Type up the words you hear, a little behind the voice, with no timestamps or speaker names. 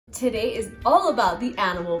Today is all about the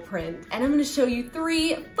animal print, and I'm going to show you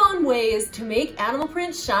 3 fun ways to make animal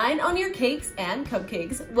print shine on your cakes and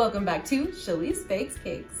cupcakes. Welcome back to Shalice Bakes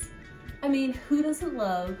Cakes. I mean, who doesn't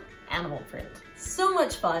love animal print? So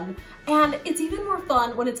much fun, and it's even more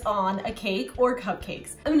fun when it's on a cake or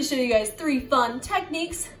cupcakes. I'm going to show you guys 3 fun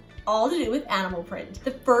techniques, all to do with animal print.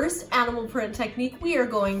 The first animal print technique, we are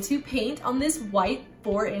going to paint on this white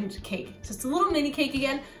 4-inch cake. Just a little mini cake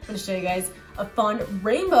again. I'm going to show you guys a fun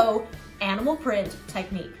rainbow animal print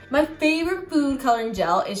technique. My favorite food coloring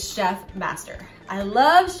gel is Chef Master. I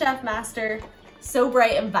love Chef Master. So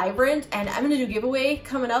bright and vibrant, and I'm going to do a giveaway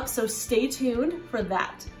coming up, so stay tuned for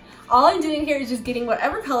that. All I'm doing here is just getting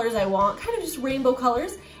whatever colors I want, kind of just rainbow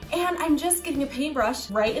colors, and I'm just getting a paintbrush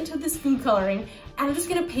right into this food coloring, and I'm just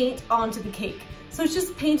gonna paint onto the cake. So it's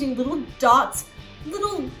just painting little dots,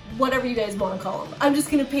 little whatever you guys wanna call them. I'm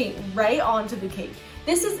just gonna paint right onto the cake.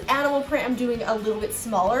 This is animal print. I'm doing a little bit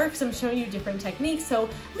smaller because I'm showing you different techniques, so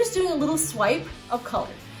I'm just doing a little swipe of color.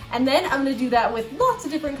 And then I'm gonna do that with lots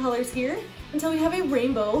of different colors here until we have a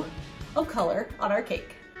rainbow of color on our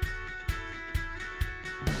cake.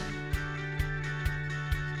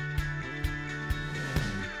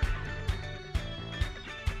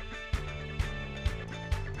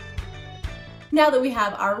 Now that we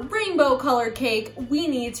have our rainbow colored cake, we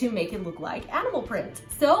need to make it look like animal print.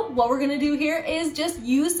 So what we're gonna do here is just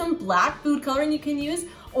use some black food coloring you can use,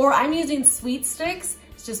 or I'm using Sweet Sticks,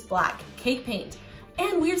 it's just black cake paint.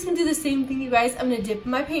 And we're just gonna do the same thing, you guys. I'm gonna dip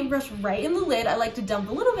my paintbrush right in the lid. I like to dump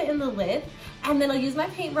a little bit in the lid, and then I'll use my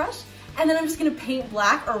paintbrush, and then I'm just gonna paint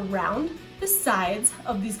black around the sides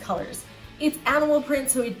of these colors. It's animal print,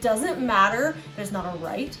 so it doesn't matter. There's not a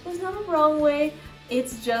right, there's not a wrong way.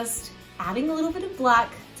 It's just adding a little bit of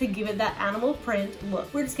black to give it that animal print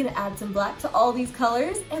look. We're just gonna add some black to all these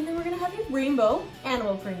colors, and then we're gonna have a rainbow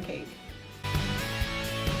animal print cake.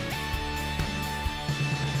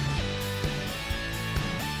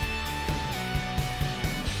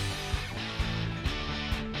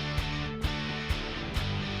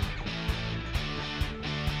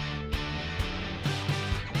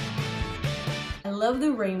 I love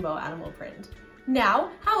the rainbow animal print. Now,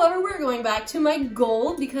 however, we're going back to my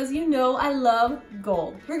gold because you know I love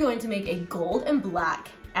gold. We're going to make a gold and black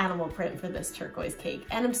animal print for this turquoise cake.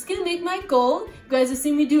 And I'm just gonna make my gold. You guys have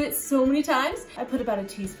seen me do it so many times. I put about a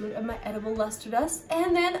teaspoon of my edible luster dust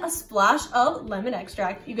and then a splash of lemon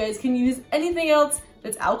extract. You guys can use anything else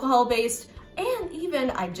that's alcohol based. And even,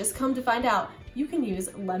 I've just come to find out, you can use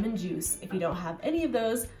lemon juice if you don't have any of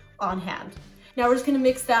those on hand. Now we're just gonna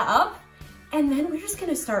mix that up, and then we're just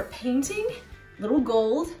gonna start painting little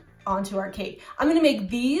gold onto our cake. I'm gonna make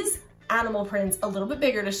these animal prints a little bit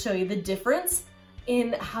bigger to show you the difference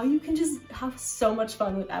in how you can just have so much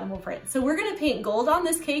fun with animal print. So we're gonna paint gold on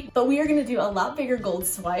this cake, but we are gonna do a lot bigger gold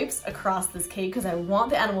swipes across this cake because I want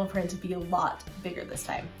the animal print to be a lot bigger this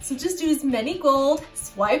time. So just do as many gold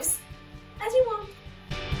swipes as you want.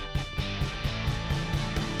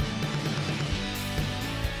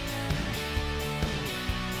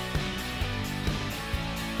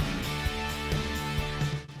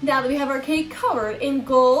 Now that we have our cake covered in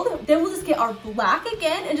gold, then we'll just get our black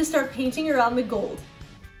again and just start painting around the gold.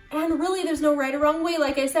 And really, there's no right or wrong way.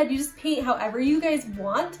 Like I said, you just paint however you guys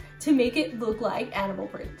want to make it look like animal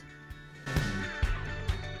print.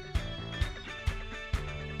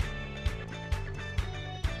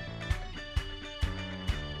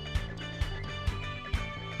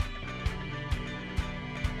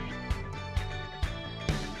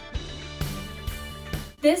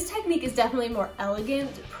 This technique is definitely a more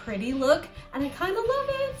elegant, pretty look, and I kind of love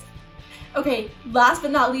it. Okay, last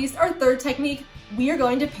but not least, our third technique, we are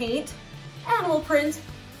going to paint animal print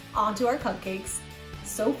onto our cupcakes.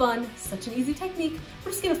 So fun, such an easy technique.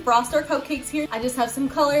 We're just gonna frost our cupcakes here. I just have some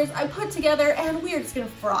colors I put together, and we are just gonna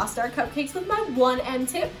frost our cupcakes with my 1M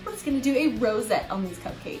tip. We're just gonna do a rosette on these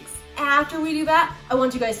cupcakes. After we do that, I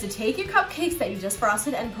want you guys to take your cupcakes that you just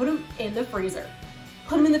frosted and put them in the freezer.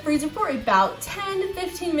 Put them in the freezer for about 10 to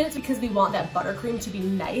 15 minutes because we want that buttercream to be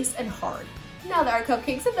nice and hard. Now that our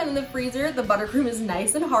cupcakes have been in the freezer, the buttercream is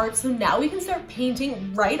nice and hard, so now we can start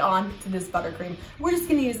painting right on to this buttercream. We're just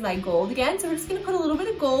gonna use my gold again, so we're just gonna put a little bit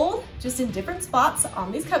of gold just in different spots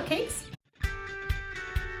on these cupcakes.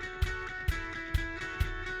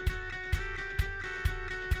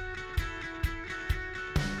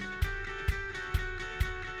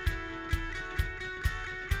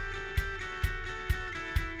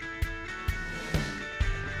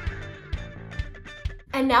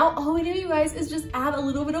 And now all we do, you guys, is just add a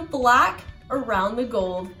little bit of black around the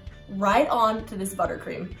gold right on to this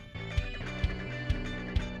buttercream.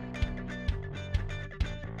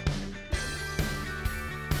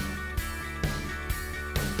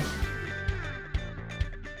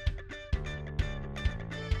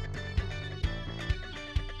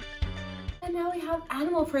 And now we have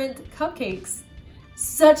animal print cupcakes.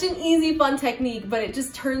 Such an easy, fun technique, but it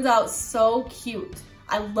just turns out so cute.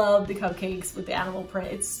 I love the cupcakes with the animal print.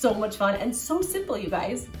 It's so much fun and so simple, you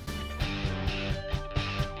guys.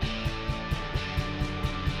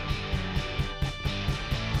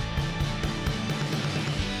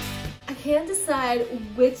 I can't decide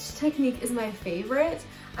which technique is my favorite.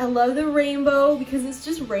 I love the rainbow because it's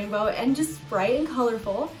just rainbow and just bright and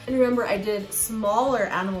colorful. And remember, I did smaller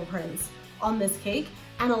animal prints on this cake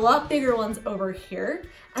and a lot bigger ones over here.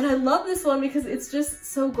 And I love this one because it's just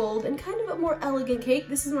so gold and kind of a more elegant cake.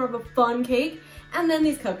 This is more of a fun cake. And then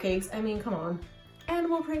these cupcakes, I mean, come on.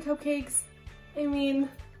 Animal print cupcakes, I mean,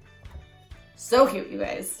 so cute, you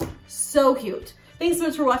guys, so cute. Thanks so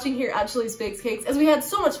much for watching here at Shelley's Bakes Cakes, as we had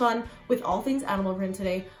so much fun with all things animal print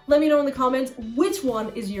today. Let me know in the comments which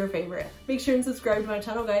one is your favorite. Make sure and subscribe to my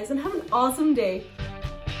channel, guys, and have an awesome day.